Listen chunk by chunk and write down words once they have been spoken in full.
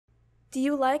Do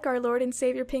you like our Lord and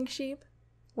Savior Pink Sheep?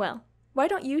 Well, why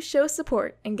don't you show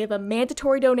support and give a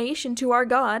mandatory donation to our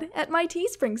God at my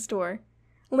Teespring store?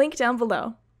 Link down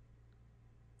below.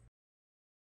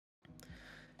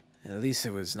 At least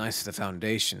it was nice of the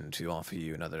Foundation to offer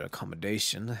you another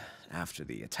accommodation after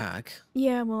the attack.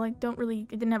 Yeah, well, I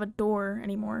didn't have a door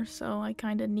anymore, so I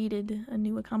kinda needed a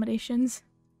new accommodations.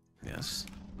 Yes.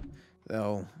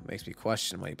 Though, makes me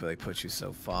question why they put you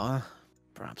so far.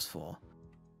 Perhaps for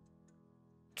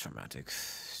traumatic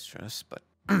stress, but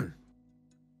this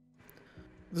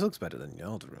looks better than your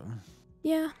old room.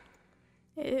 Yeah,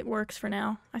 it works for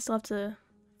now. I still have to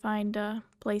find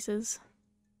places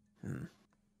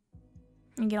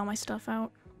and get all my stuff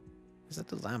out. Is that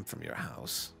the lamp from your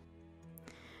house?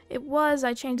 It was.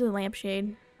 I changed the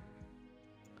lampshade.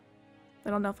 I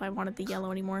don't know if I wanted the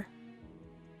yellow anymore.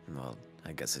 Well,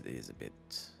 I guess it is a bit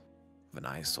of an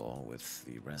eyesore with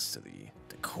the rest of the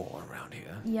decor around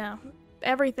here. Yeah,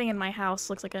 everything in my house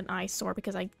looks like an eyesore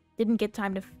because I didn't get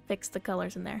time to fix the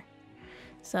colors in there.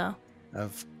 So.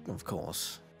 Of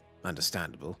course.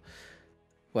 Understandable.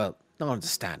 Well, not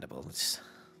understandable. It's...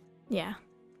 Yeah.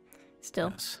 Still,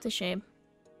 yes. It's a shame.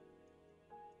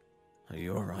 Are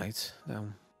you alright, though?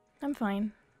 I'm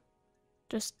fine.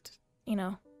 Just, you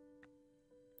know,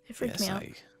 it freaked me out.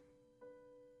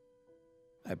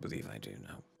 I believe I do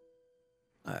know.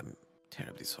 I'm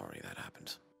terribly sorry that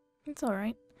happened. It's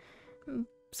alright. I'm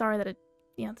sorry that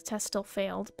the test still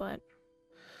failed, but...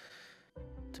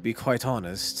 To be quite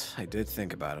honest, I did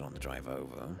think about it on the drive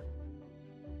over.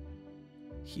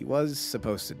 He was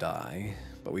supposed to die,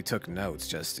 but we took notes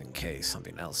just in case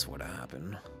something else were to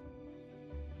happen.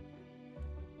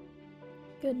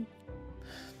 Good.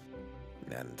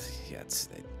 And yet,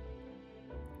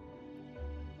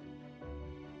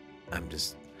 I'm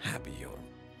just happy you're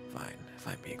fine, if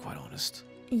I'm being quite honest.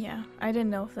 Yeah, I didn't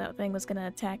know if that thing was gonna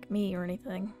attack me or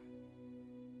anything.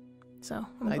 So,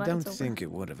 I'm glad I don't it's over. think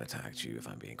it would have attacked you, if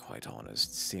I'm being quite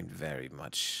honest. It seemed very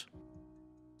much...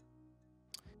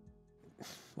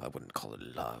 Well, I wouldn't call it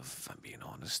love, if I'm being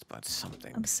honest, but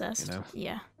something. Obsessed. You know?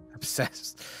 Yeah.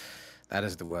 Obsessed. That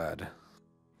is the word.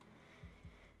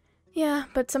 Yeah,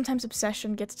 but sometimes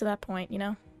obsession gets to that point, you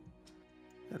know?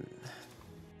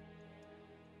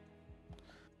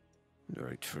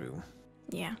 Very true.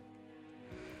 Yeah.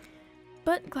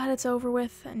 But glad it's over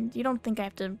with, and you don't think I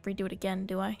have to redo it again,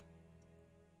 do I?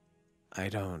 I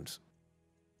don't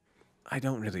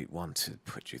really want to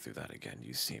put you through that again.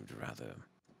 You seemed rather...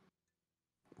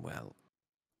 well...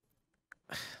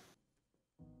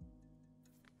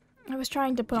 I was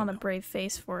trying to put on a brave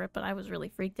face for it, but I was really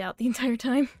freaked out the entire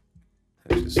time.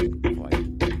 It was quite...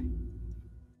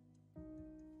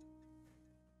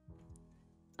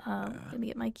 Let me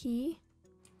get my key.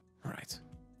 Right.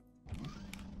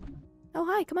 Oh,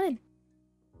 hi, come on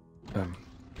in.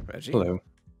 Reggie? Hello.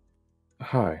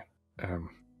 Hi.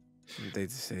 Did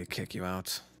they kick you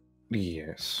out?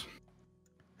 Yes.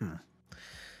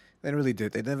 They really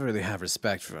did. They never really have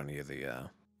respect for any of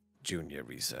the junior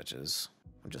researchers,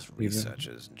 or just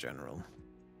researchers in general.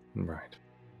 Right.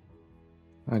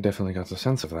 I definitely got a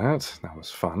sense of that. That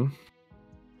was fun.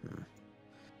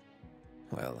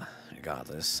 Well,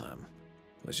 regardless,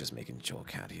 was just making sure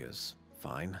Cat here's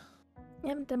fine.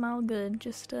 Yep, I'm all good.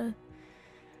 Just,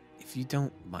 If you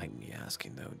don't mind me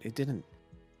asking, though,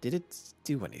 did it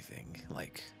do anything?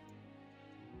 Like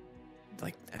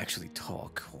actually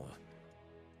talk, or...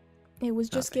 It was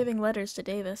just Nothing. giving letters to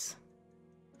Davis.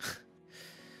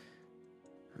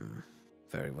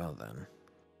 Very well, then.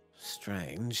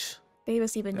 Strange.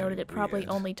 Davis even Very noted it probably weird.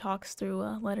 only talks through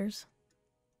letters.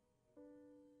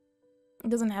 It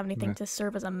doesn't have anything Yeah. to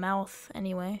serve as a mouth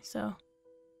anyway, so...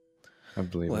 I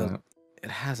believe Well, that.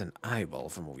 it has an eyeball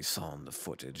from what we saw in the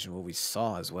footage, and what we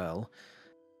saw as well,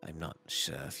 I'm not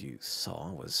sure if you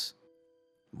saw, was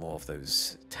more of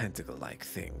those tentacle-like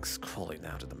things crawling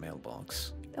out of the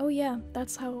mailbox. Oh yeah,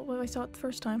 that's how I saw it the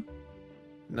first time.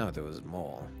 No, there was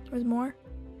more. There was more?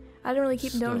 I didn't really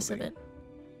keep notice of Slowly. it.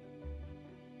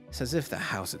 It's as if the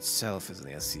house itself is in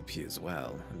the SCP as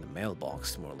well, and the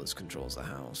mailbox more or less controls the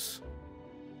house.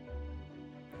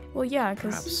 Well, yeah,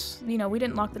 because, Perhaps you know, we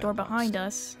didn't lock the door mailbox. behind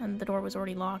us, and the door was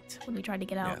already locked when we tried to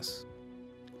get out. Yes.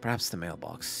 Perhaps the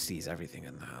mailbox sees everything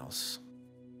in the house.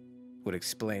 Would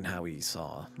explain how he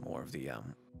saw more of the,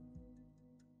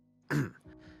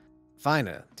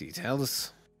 finer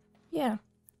details. Yeah.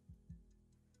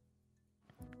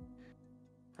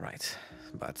 Right,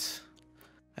 but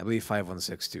I believe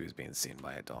 5162 is being seen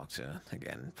by a doctor.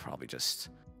 Again, probably just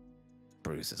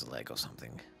bruised his leg or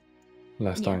something.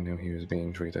 Last Yeah. I knew, he was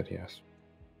being treated, yes.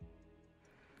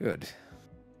 Good.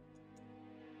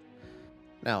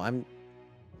 Now,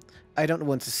 I don't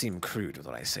want to seem crude with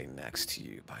what I say next to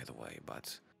you, by the way,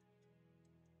 but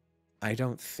I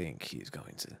don't think he's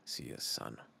going to see his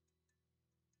son.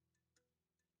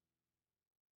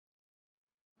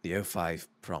 The O5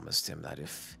 promised him that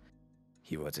if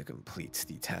he were to complete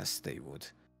the test, they would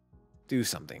do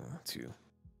something to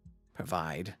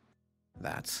provide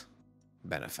that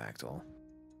benefactor.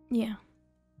 Yeah.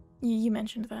 You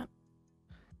mentioned that.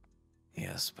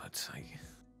 Yes, but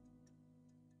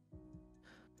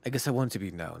I guess I want to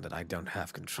be known that I don't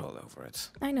have control over it.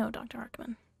 I know, Dr.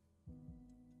 Harkman.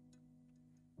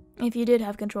 If you did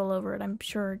have control over it, I'm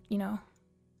sure,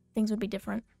 things would be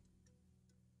different.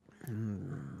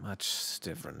 Much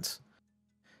different.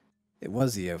 It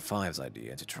was the O5's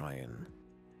idea to try and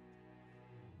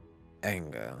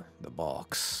anger the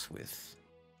box with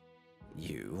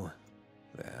you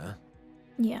there.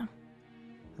 Yeah.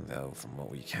 Though, from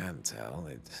what we can tell,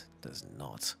 it does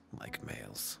not like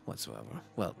males whatsoever.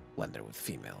 Well, when they're with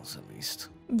females, at least.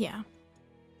 Yeah.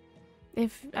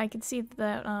 If I could see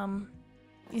that,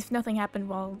 if nothing happened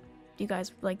while you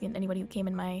guys, like, anybody who came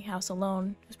in my house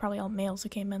alone, it was probably all males who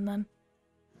came in then.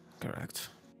 Correct.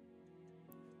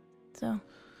 So,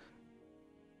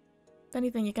 if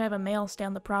anything, you could have a male stay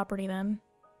on the property then.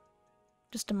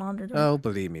 Just to monitor. Oh,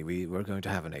 believe me, we're going to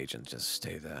have an agent just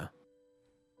stay there.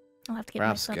 I'll have to get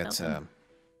Perhaps my get stuff out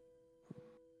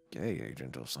a gay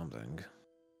agent or something.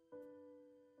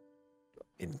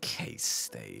 In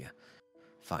case they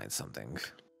find something.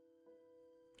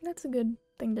 That's a good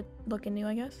thing to look into,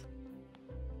 I guess.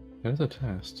 It is a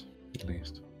test, at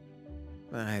least.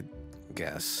 I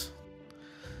guess.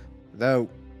 Though,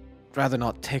 rather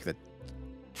not take the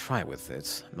try with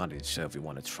it. I'm not even sure if we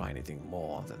want to try anything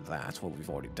more than that, what we've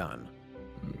already done.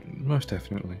 Most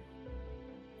definitely.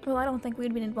 Well, I don't think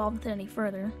we'd be involved with it any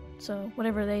further, so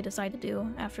whatever they decide to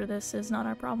do after this is not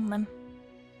our problem then.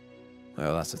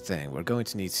 Well, that's the thing. We're going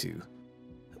to need to...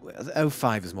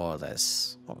 O5 is more or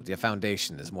less... Well, the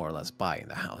Foundation is more or less buying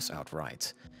the house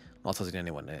outright, not letting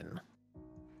anyone in.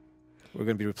 We're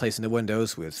going to be replacing the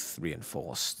windows with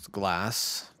reinforced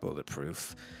glass,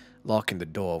 bulletproof, locking the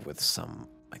door with some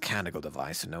mechanical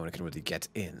device so no one can really get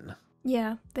in.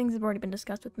 Yeah, things have already been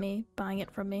discussed with me, buying it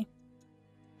from me.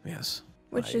 Yes.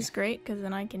 Which is great, because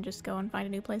then I can just go and find a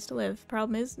new place to live.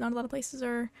 Problem is, not a lot of places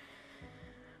are,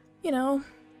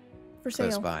 for sale.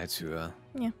 Close by to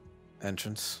yeah.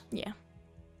 entrance. Yeah.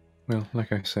 Well,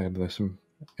 like I said, there's some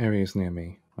areas near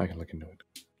me. I can look into it.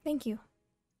 Thank you.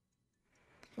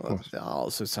 Well, there are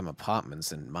also some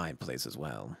apartments in my place as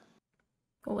well.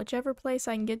 Well, whichever place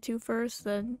I can get to first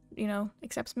that,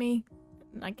 accepts me,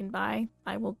 I can buy,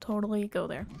 I will totally go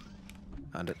there.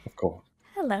 And Of course.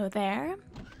 Hello there.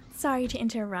 Sorry to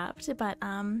interrupt, but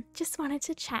just wanted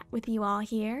to chat with you all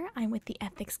here. I'm with the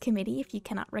Ethics Committee, if you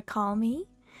cannot recall me.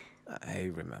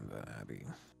 I remember, Abby.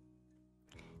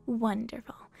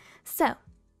 Wonderful. So,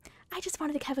 I just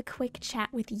wanted to have a quick chat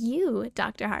with you,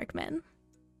 Dr. Harkman.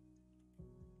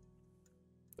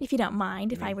 If you don't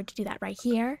mind, if I were to do that right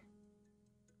here.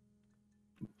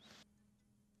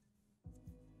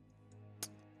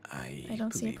 I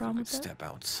don't see a believe problem you with could that. step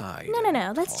outside. No.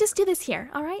 and Let's talk. just do this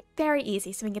here, all right? Very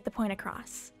easy, so we can get the point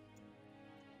across.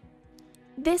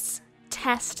 This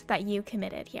test that you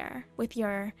committed here with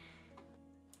your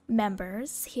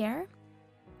members here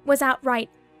was outright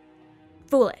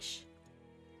foolish.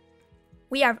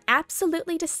 We are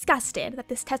absolutely disgusted that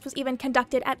this test was even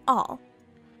conducted at all.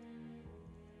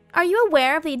 Are you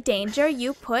aware of the danger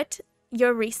you put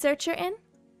your researcher in?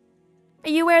 Are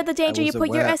you aware of the danger you was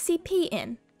put your aware- SCP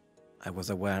in? I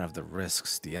was aware of the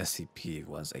risks. The SCP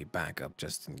was a backup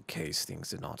just in case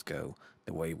things did not go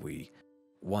the way we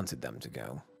wanted them to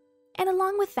go. And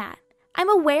along with that, I'm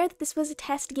aware that this was a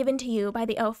test given to you by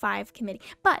the O5 committee,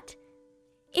 but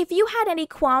if you had any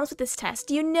qualms with this test,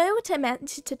 you know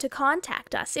to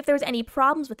contact us if there was any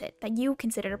problems with it that you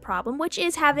considered a problem, which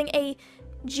is having a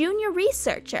junior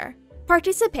researcher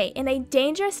participate in a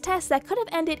dangerous test that could have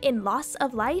ended in loss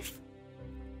of life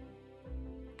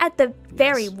at the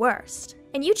very worst,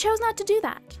 and you chose not to do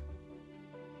that.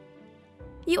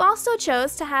 You also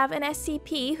chose to have an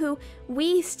SCP who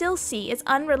we still see as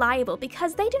unreliable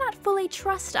because they do not fully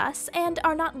trust us and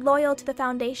are not loyal to the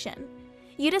Foundation.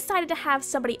 You decided to have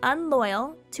somebody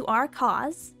unloyal to our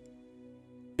cause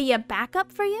be a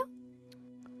backup for you?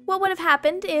 What would have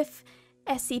happened if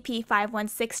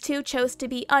SCP-5162 chose to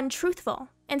be untruthful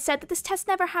and said that this test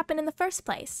never happened in the first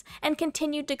place and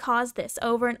continued to cause this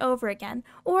over and over again,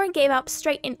 or gave out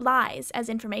straight lies as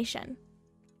information?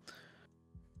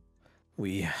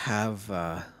 We have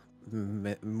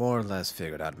more or less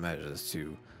figured out measures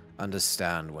to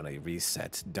understand when a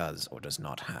reset does or does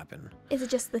not happen. Is it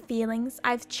just the feelings?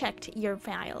 I've checked your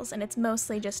files, and it's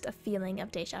mostly just a feeling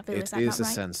of deja vu. It is that is not a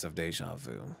right? sense of deja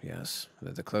vu, yes.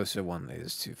 The closer one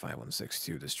is to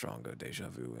 5162, the stronger deja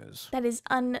vu is. That is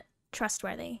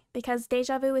untrustworthy, because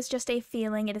deja vu is just a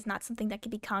feeling. It is not something that can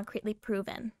be concretely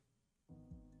proven.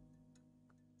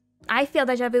 I feel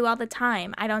deja vu all the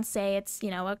time. I don't say it's,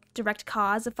 a direct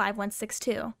cause of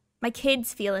 5162. My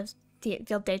kids feel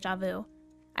deja vu.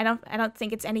 I don't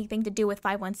think it's anything to do with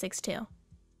 5162.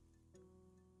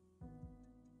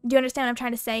 Do you understand what I'm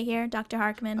trying to say here, Dr.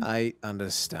 Harkman? I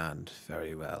understand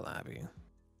very well, Abby.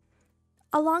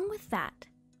 Along with that,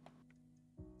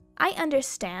 I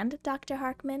understand, Dr.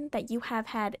 Harkman, that you have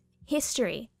had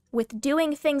history with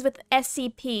doing things with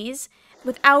SCPs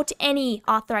without any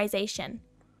authorization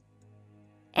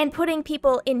and putting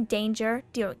people in danger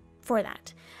for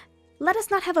that. Let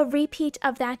us not have a repeat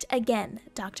of that again,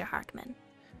 Dr. Harkman.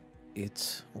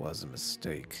 It was a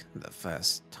mistake the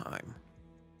first time.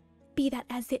 Be that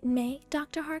as it may,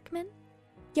 Dr. Harkman,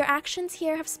 your actions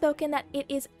here have spoken that it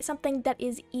is something that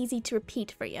is easy to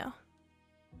repeat for you.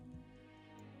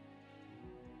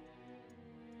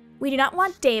 We do not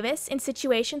want Davis in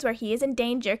situations where he is in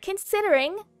danger,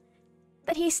 considering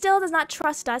that he still does not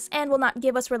trust us and will not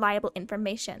give us reliable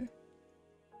information.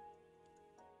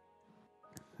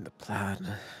 The plan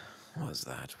was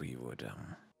that we would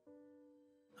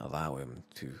allow him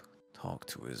to talk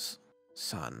to his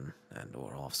son and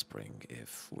or offspring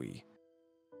if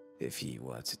he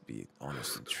were to be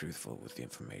honest and truthful with the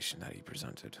information that he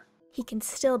presented. He can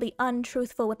still be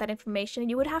untruthful with that information, and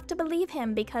you would have to believe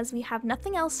him because we have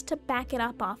nothing else to back it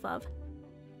up off of.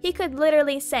 He could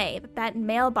literally say that that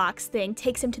mailbox thing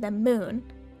takes him to the moon,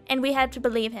 and we had to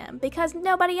believe him because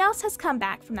nobody else has come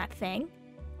back from that thing.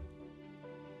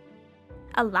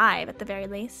 Alive, at the very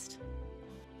least.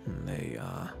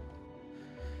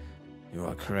 You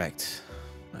are correct,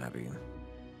 Abby.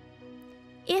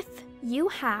 If you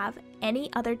have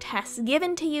any other tests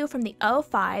given to you from the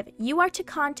O5, you are to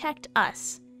contact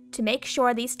us to make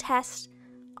sure these tests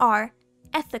are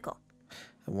ethical.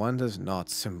 One does not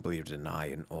simply deny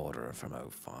an order from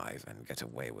O5 and get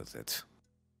away with it.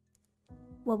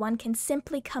 Well, one can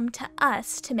simply come to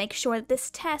us to make sure that this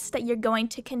test that you're going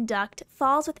to conduct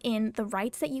falls within the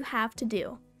rights that you have to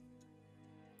do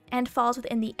and falls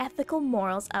within the ethical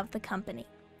morals of the company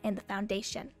and the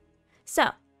foundation. So,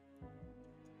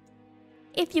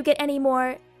 if you get any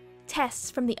more tests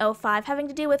from the O5 having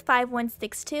to do with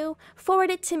 5162, forward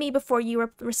it to me before you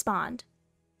respond,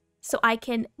 so I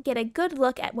can get a good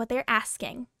look at what they're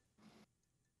asking.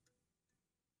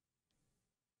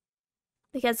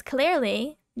 Because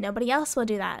clearly, nobody else will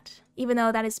do that, even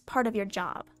though that is part of your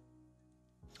job.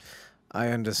 I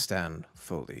understand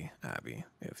fully, Abby.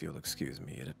 If you'll excuse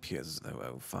me, it appears as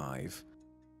though O5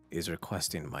 is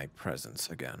requesting my presence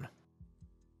again.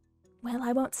 Well,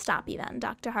 I won't stop you then,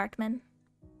 Dr. Harkman.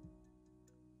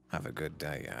 Have a good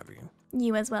day, Abby.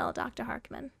 You as well, Dr.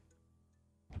 Harkman.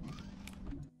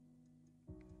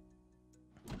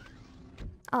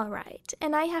 All right,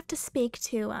 and I have to speak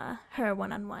to her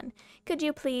one-on-one. Could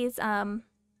you please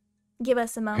give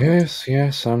us a moment?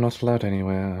 Yes, I'm not allowed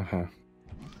anywhere.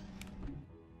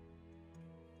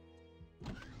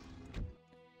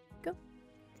 Go.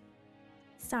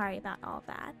 Sorry about all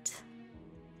that.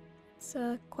 It's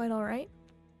quite all right.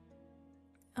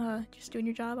 Just doing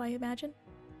your job, I imagine?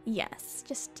 Yes,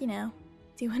 just,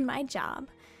 doing my job.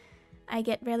 I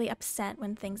get really upset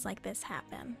when things like this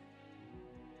happen.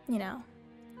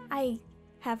 I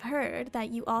have heard that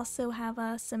you also have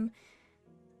some,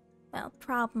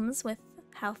 problems with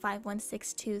how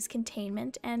 5162's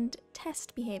containment and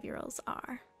test behaviorals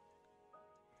are.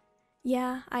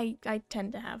 Yeah, I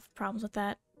tend to have problems with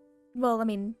that. Well, I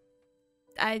mean,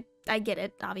 I get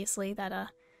it, obviously, that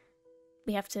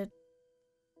we have to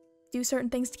do certain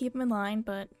things to keep them in line,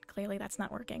 but clearly that's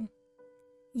not working.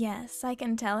 Yes, I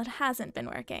can tell it hasn't been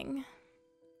working.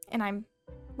 And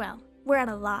we're at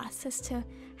a loss as to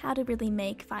how to really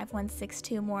make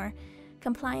 5162 more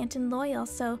compliant and loyal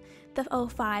so the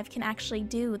O5 can actually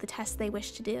do the tests they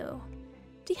wish to do.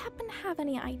 Do you happen to have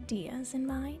any ideas in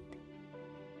mind?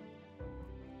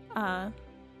 Well,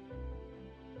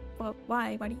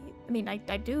 why? Why do you... I mean, I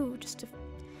do,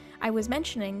 I was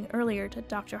mentioning earlier to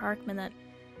Dr. Harkman that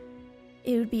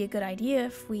it would be a good idea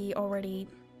if we already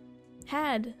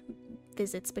had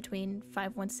visits between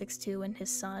 5162 and his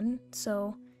son,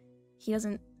 so he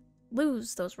doesn't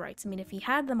lose those rights. I mean, if he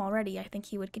had them already, I think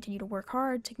he would continue to work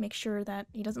hard to make sure that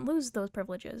he doesn't lose those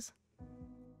privileges.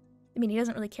 I mean, he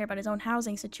doesn't really care about his own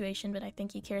housing situation, but I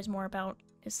think he cares more about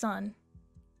his son.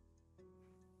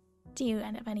 Do you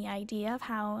have any idea of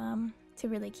how to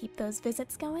really keep those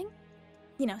visits going?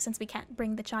 You know, since we can't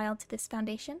bring the child to this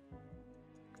foundation.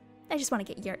 I just want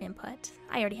to get your input.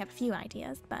 I already have a few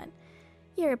ideas, but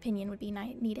your opinion would be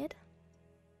needed.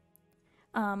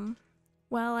 Well,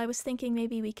 I was thinking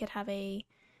maybe we could have a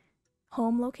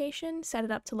home location, set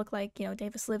it up to look like, you know,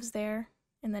 Davis lives there,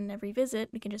 and then every visit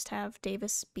we can just have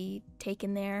Davis be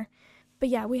taken there. But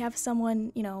yeah, we have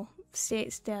someone, you know,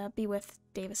 be with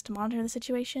Davis to monitor the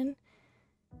situation,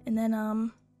 and then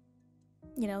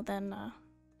you know, then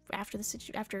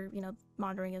after you know,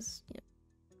 monitoring is,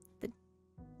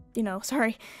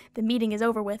 the meeting is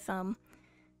over with,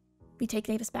 we take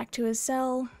Davis back to his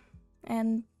cell,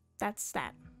 and that's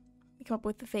that. We come up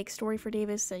with a fake story for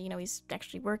Davis, that, you know, he's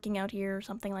actually working out here or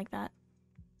something like that.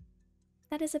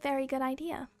 That is a very good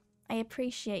idea. I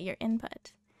appreciate your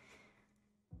input.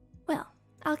 Well,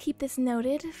 I'll keep this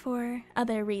noted for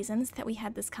other reasons that we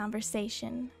had this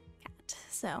conversation, Kat.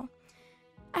 So,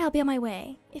 I'll be on my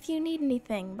way. If you need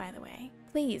anything, by the way,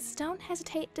 please don't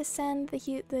hesitate to send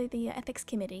the ethics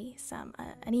committee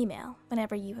an email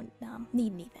whenever you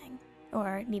need anything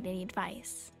or need any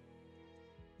advice.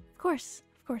 Of course.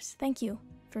 Thank you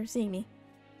for seeing me.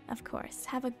 Of course.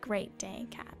 Have a great day,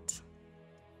 Kat.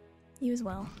 You as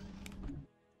well.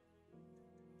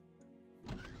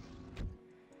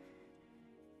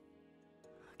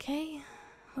 Okay,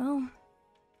 well,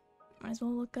 might as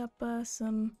well look up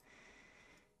some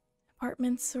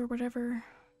apartments or whatever